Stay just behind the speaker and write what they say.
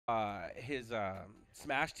his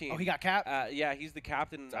Smash team. Oh, he got capped? Yeah, he's the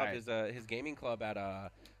captain of his gaming club at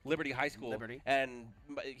Liberty High School. Liberty. And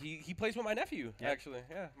he plays with my nephew, actually.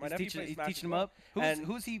 Yeah, my nephew plays he's Smash teaching as him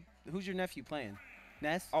well. up. Who's your nephew playing?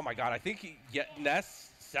 Ness? Oh my God, I think Ness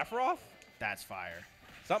Sephiroth? That's fire.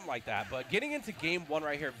 Something like that. But getting into game one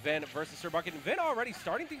right here, Vin versus SirBucket. And Vin already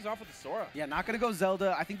starting things off with the Sora. Yeah, not going to go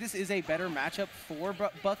Zelda. I think this is a better matchup for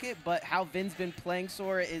Bucket, but how Vin's been playing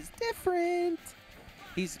Sora is different.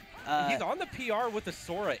 He's on the PR with the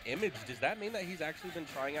Sora image. Does that mean that he's actually been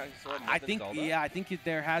trying out his Sora more than Zelda? Yeah, I think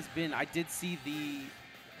there has been. I did see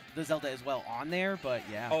the Zelda as well on there, but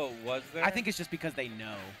yeah. Oh, was there? I think it's just because they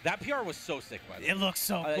know. That PR was so sick, by the way. It looks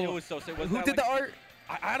so cool. It was so sick. Who did the art?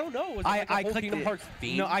 I don't know. Was it like a whole Kingdom Hearts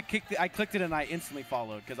theme? No, I clicked it and I instantly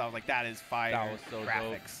followed because I was like, that is fire. That was so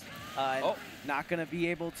graphics. Not going to be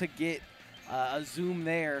able to get a zoom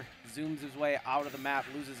there. Zooms his way out of the map,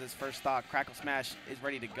 loses his first stock. Crackle Smash is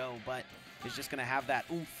ready to go, but is just going to have that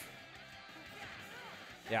oomph.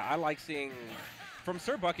 Yeah, I like seeing from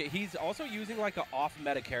SirBucket. He's also using like an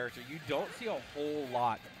off-meta character. You don't see a whole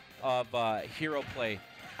lot of hero play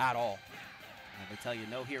at all. They tell you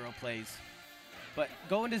no hero plays. But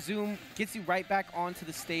going to Zoom gets you right back onto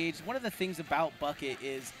the stage. One of the things about Bucket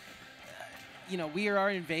is, you know, we are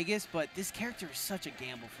in Vegas, but this character is such a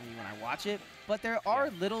gamble for me when I watch it. But there are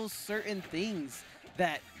little certain things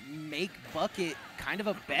that make Bucket kind of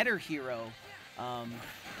a better hero. Oh,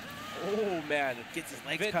 man. Gets his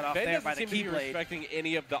legs cut off there by the Keyblade. Doesn't seem to be respecting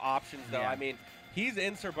any of the options, though. Yeah. I mean, he's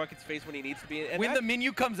in SirBucket's face when he needs to be. And when the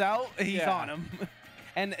menu comes out, he's on him.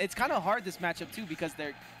 And it's kind of hard, this matchup, too, because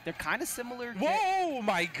they're kind of similar. Whoa,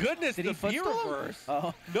 my goodness, the B-reverse.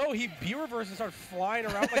 Oh. No, he B-reverse and started flying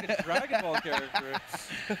around like a Dragon Ball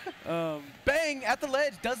character. Bang, at the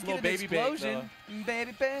ledge, does get an explosion.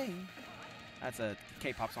 Baby bang. That's a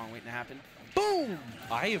K-pop song waiting to happen. Boom!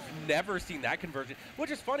 I have never seen that conversion,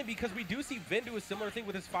 which is funny because we do see Vin do a similar thing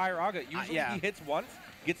with his Fire Aga. Usually he hits once,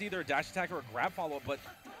 gets either a dash attack or a grab follow-up, but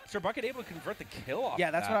SirBucket able to convert the kill off.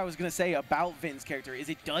 Yeah, that's what I was going to say about Vin's character, is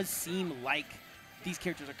it does seem like these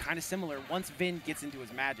characters are kind of similar once Vin gets into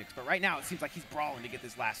his magics. But right now, it seems like he's brawling to get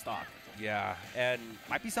this last stock. Yeah, and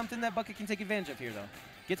might be something that Bucket can take advantage of here, though.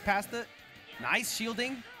 Gets past it. Nice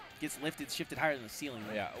shielding. Gets lifted, shifted higher than the ceiling.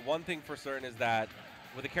 Yeah, one thing for certain is that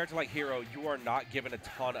with a character like Hero, you are not given a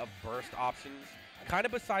ton of burst options, kind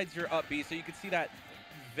of besides your up B. So you can see that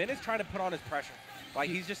Vin is trying to put on his pressure. Like,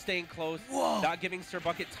 he's just staying close, not giving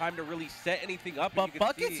SirBucket time to really set anything up. But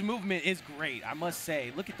Bucket's movement is great, I must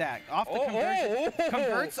say. Look at that. Off the conversion.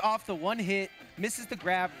 Converts off the one hit, misses the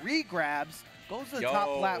grab, re-grabs, goes to the top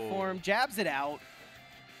platform, jabs it out.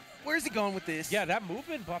 Where's he going with this? Yeah, that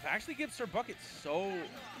movement buff actually gives SirBucket so...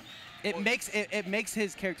 It makes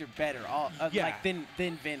his character better, like than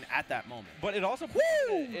Vin at that moment. But it also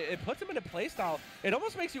it puts him in a play style. It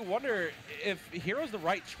almost makes you wonder if Hero's the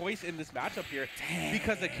right choice in this matchup here. Dang.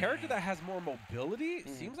 Because the character that has more mobility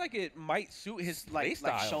seems like it might suit his play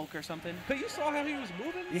style. Like Shulk or something. Because you saw how he was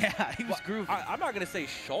moving? Yeah, he was grooving. I'm not going to say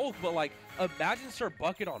Shulk, but like imagine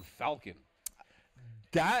SirBucket on Falcon.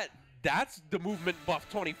 That's the movement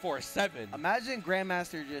buff 24/7. Imagine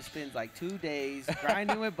Grandmaster just spends like 2 days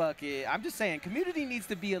grinding with Bucket. I'm just saying, community needs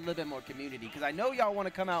to be a little bit more community because I know y'all want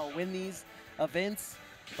to come out and win these events,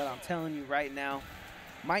 but I'm telling you right now,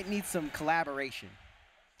 might need some collaboration.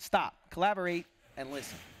 Stop, collaborate, and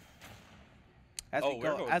listen. As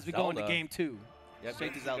we go into game 2. Yeah,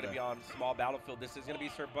 straight to Zelda. Going to be on small battlefield. This is going to be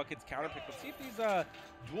SirBucket's counter pick. Let's see if these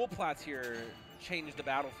dual plats here change the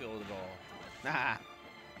battlefield at all. Nah.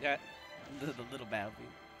 Yeah. The little battlefield.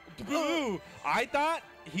 Ooh, I thought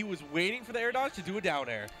he was waiting for the air dodge to do a down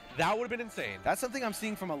air. That would have been insane. That's something I'm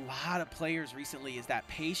seeing from a lot of players recently is that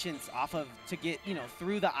patience to get,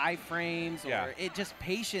 through the iframes or it just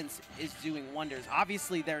patience is doing wonders.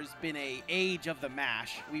 Obviously, there's been a age of the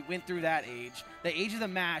mash. We went through that age. The age of the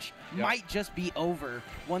mash might just be over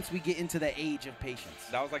once we get into the age of patience.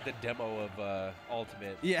 That was like the demo of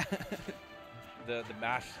Ultimate. Yeah. The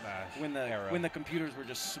mash smash era. When the computers were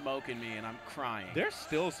just smoking me and I'm crying. They're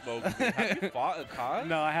still smoking me. Have you fought a con?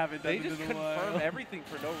 No, I haven't. They just confirm everything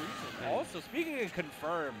for no reason. Also, speaking of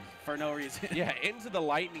confirmed. For no reason. Yeah, into the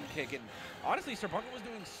lightning kick. And honestly, SirBucket was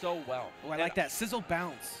doing so well. Oh, I like that. Sizzle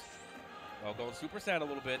bounce. Well, going Super Saiyan a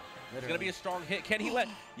little bit. It's going to be a strong hit. Can he let...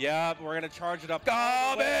 Yeah, but we're going to charge it up.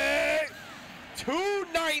 Gabe!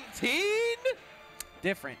 219?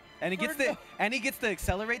 Different. And he gets the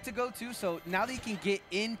accelerate to go too, so now that he can get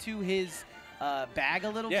into his bag a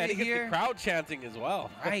little bit and he here. gets the crowd chanting as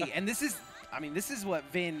well. Right, and this is what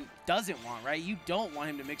Vin doesn't want, right? You don't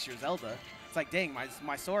want him to mix your Zelda. It's like, dang,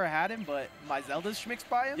 my Sora had him, but my Zelda's schmixed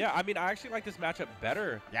by him? Yeah, I mean, I actually like this matchup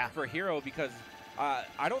better for Hero because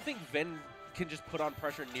I don't think Vin can just put on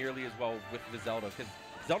pressure nearly as well with the Zelda because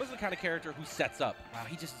Zelda's the kind of character who sets up. Wow,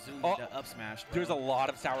 he just zoomed into up smash. Bro. There's a lot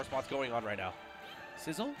of sour spots going on right now.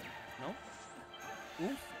 Sizzle? No?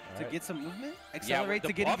 Oof. To get some movement? Yeah, Accelerate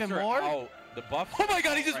to get even more? The buff. Oh my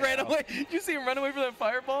god, he just ran away. Did you see him run away from that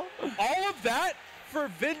fireball? All of that for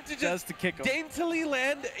Vin to just to kick him. daintily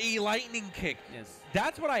land a lightning kick. Yes.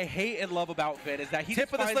 That's what I hate and love about Vin is that he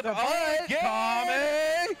tip of the slipper. All right,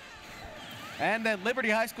 Tommy. And then Liberty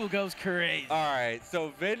High School goes crazy. All right,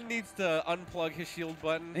 so Vin needs to unplug his shield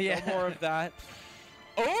button. Yeah. No more of that.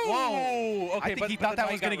 Oh! Whoa. Okay, I think he thought that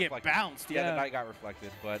was going to get bounced. Yeah, the knight got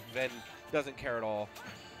reflected, but Vin doesn't care at all.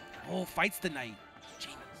 Oh, fights the knight.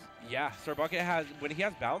 Genius. Yeah, SirBucket has, when he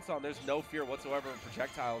has bounce on, there's no fear whatsoever of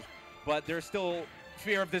projectiles, but there's still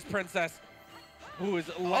fear of this princess who is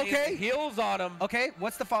laying heels on him. Okay,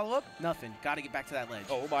 what's the follow-up? Nothing. Got to get back to that ledge.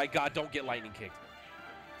 Oh my god, don't get lightning kicked.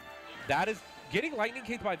 That is, getting lightning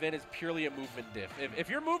kicked by Vin is purely a movement diff. If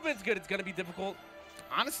your movement's good, it's going to be difficult.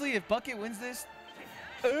 Honestly, if Bucket wins this,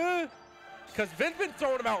 because Vin's been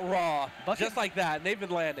throwing them out raw, just like that, and they've been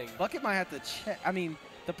landing. Bucket might have to check. I mean,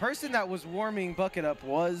 the person that was warming Bucket up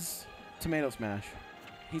was Tomato Smash.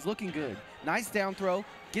 He's looking good. Nice down throw.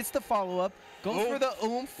 Gets the follow-up. Goes for the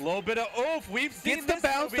oomph. Little bit of oomph. We've seen Gets the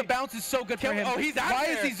bounce. The bounce is so good for him. Oh, he's out Why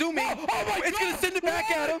there. is he zooming? Oh my god. It's going to send it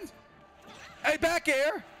back at him. Hey, back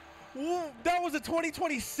air. Whoa, that was a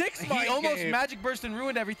 2026 He almost magic burst and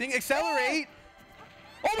ruined everything. Accelerate.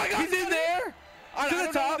 Oh my god. He's in there. I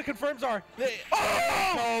don't know what the confirms are.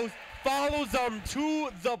 Follows them to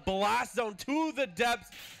the blast zone, to the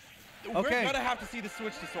depths. We're going to have to see the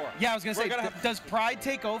switch to Sora. Yeah, I was going to say, does Pride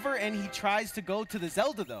take over and he tries to go to the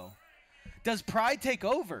Zelda, though? Does Pride take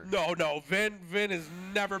over? No. Vin has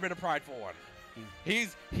never been a prideful one.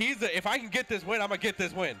 If I can get this win, I'm going to get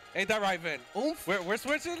this win. Ain't that right, Vin? Oomph. We're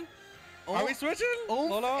switching? Are we switching?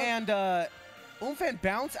 Oomph and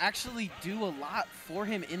Bounce actually do a lot for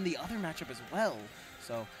him in the other matchup as well.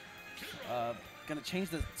 So, gonna change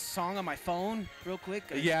the song on my phone real quick.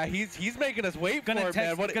 Yeah, he's making us wait for it,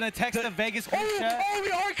 man. Gonna text the Vegas group chat. Oh,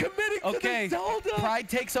 we are committing to the Zelda. Pride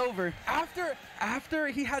takes over. After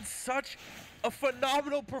he had such a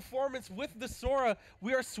phenomenal performance with the Sora,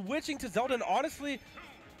 we are switching to Zelda, and honestly,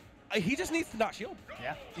 he just needs to not shield.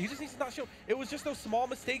 Yeah. He just needs to not shield. It was just those small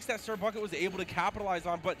mistakes that SirBucket was able to capitalize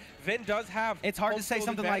on, but Vin does have. It's hard to say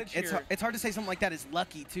something like it's hard to say something like that is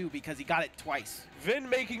lucky too because he got it twice. Vin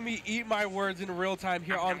making me eat my words in real time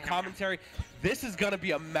here on commentary. This is gonna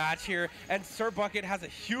be a match here, and SirBucket has a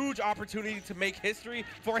huge opportunity to make history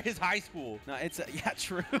for his high school. No, it's yeah,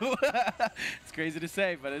 true. It's crazy to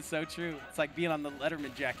say, but it's so true. It's like being on the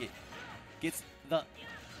Letterman jacket. Gets the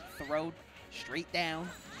throw straight down.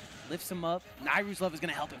 Lifts him up. Nairu's Love is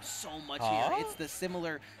going to help him so much here. It's the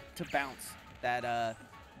similar to Bounce that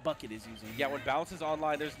Bucket is using. Yeah, when Bounce is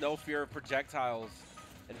online, there's no fear of projectiles.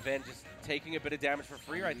 And Vin just taking a bit of damage for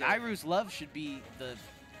free right there. Nairu's Love should be the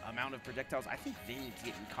amount of projectiles. I think Vin's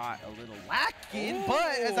getting caught a little lacking,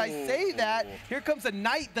 but as I say that, here comes a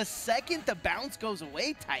Knight. The second the bounce goes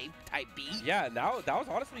away type beat. Yeah, now that was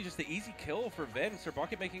honestly just the easy kill for Vin.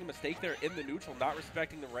 SirBucket making a mistake there in the neutral, not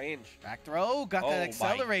respecting the range. Back throw, got that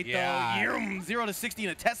accelerate though. 0 to 60 in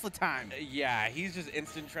a Tesla time. Yeah, he's just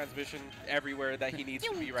instant transmission everywhere that he needs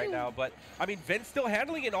to be right now. But, I mean, Vin's still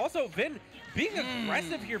handling it. And also, Vin being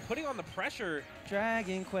aggressive here, putting on the pressure.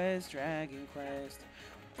 Dragon Quest, Dragon Quest.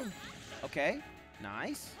 Okay,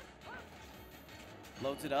 nice.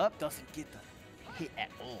 Loads it up, doesn't get the hit at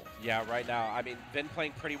all. Yeah, right now, I mean, Vin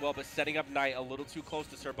playing pretty well, but setting up Knight a little too close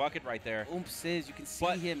to SirBucket right there. Oomph says you can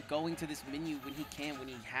see him going to this menu when he can, when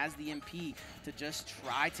he has the MP, to just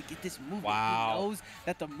try to get this movement. Wow. He knows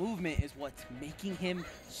that the movement is what's making him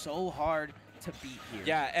so hard to beat here.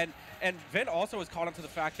 Yeah, and Vin also is caught onto the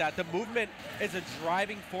fact that the movement is a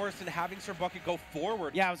driving force in having SirBucket go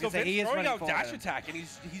forward. Yeah, I was going to say, he is throwing running out forward. dash attack, and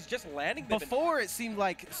he's just landing them. Before, it seemed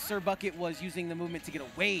like SirBucket was using the movement to get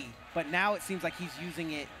away, but now it seems like he's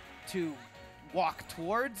using it to walk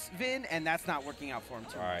towards Vin, and that's not working out for him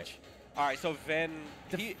too much. All right, so Vin,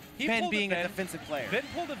 Vin being a defensive player. Vin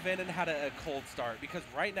pulled a Vin and had a cold start, because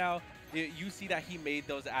right now, you see that he made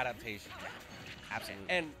those adaptations. Absolutely.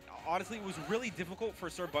 And honestly, it was really difficult for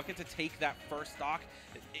SirBucket to take that first stock.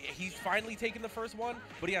 He's finally taken the first one,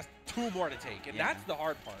 but he has 2 more to take, and that's the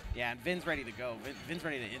hard part. Yeah, and Vin's ready to go. Vin's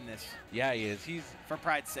ready to end this. Yeah, he is. He's for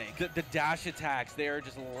pride's sake. The dash attacks, they are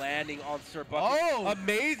just landing on SirBucket. Oh!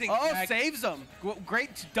 Amazing. Oh, saves him.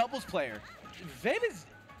 Great doubles player. Vin is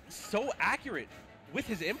so accurate with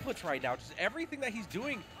his inputs right now. Just everything that he's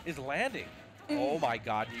doing is landing. Oh my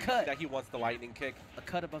God! You Cut. see that he wants the lightning kick. A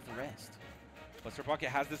cut above the rest. But SirBucket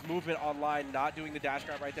has this movement online, not doing the dash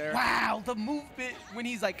grab right there. Wow, the movement when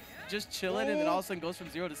he's like just chilling and then all of a sudden goes from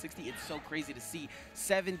 0 to 60. It's so crazy to see.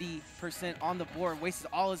 70% on the board, wastes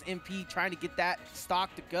all his MP trying to get that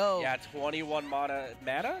stock to go. Yeah, 21 mana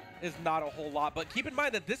is not a whole lot, but keep in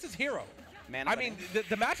mind that this is Hero. I mean,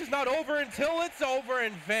 the match is not over until it's over,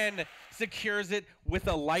 and Ven secures it with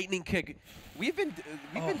a lightning kick. We've been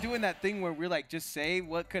doing that thing where we're like, just say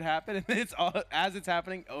what could happen, and it's all as it's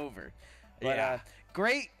happening over. But yeah.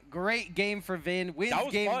 Great game for Vin.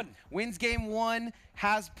 Wins game 1,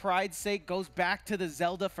 has pride's sake, goes back to the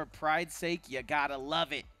Zelda for pride's sake. You gotta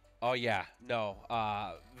love it. Oh yeah, no,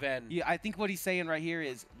 Ven. Yeah, I think what he's saying right here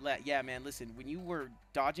is, yeah, man, listen, when you were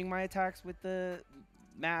dodging my attacks with the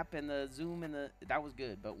map and the zoom and that was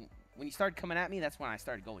good, but when you started coming at me, that's when I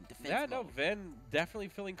started going defense. Yeah, no, Ven definitely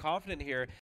feeling confident here.